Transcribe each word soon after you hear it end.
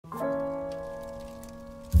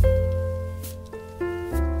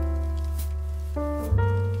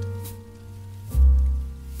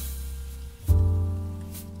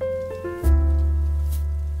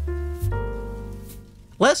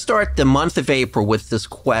Let's start the month of April with this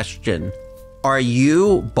question. Are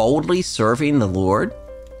you boldly serving the Lord?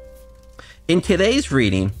 In today's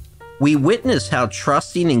reading, we witness how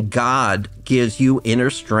trusting in God gives you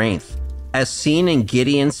inner strength, as seen in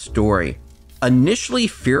Gideon's story. Initially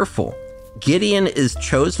fearful, Gideon is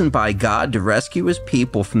chosen by God to rescue his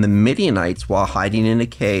people from the Midianites while hiding in a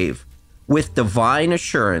cave. With divine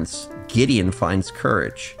assurance, Gideon finds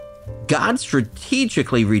courage. God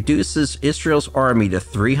strategically reduces Israel's army to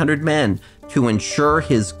 300 men to ensure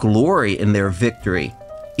his glory in their victory.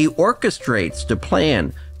 He orchestrates the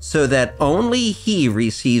plan so that only he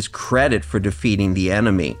receives credit for defeating the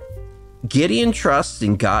enemy. Gideon trusts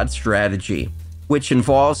in God's strategy, which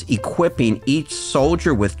involves equipping each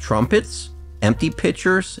soldier with trumpets, empty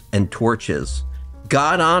pitchers, and torches.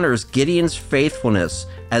 God honors Gideon's faithfulness,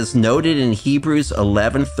 as noted in Hebrews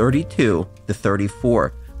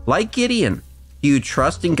 11:32-34. Like Gideon, do you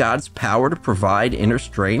trust in God's power to provide inner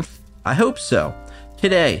strength? I hope so.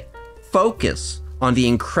 Today, focus on the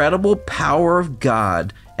incredible power of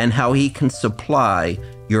God and how he can supply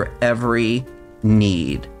your every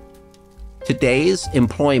need. Today's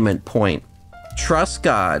employment point: trust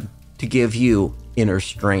God to give you inner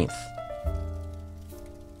strength.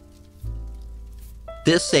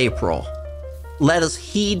 This April, let us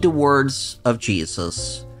heed the words of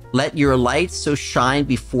Jesus. Let your light so shine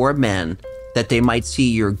before men that they might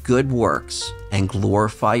see your good works and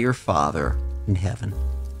glorify your Father in heaven.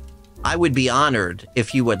 I would be honored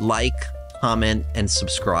if you would like, comment, and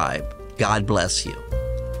subscribe. God bless you.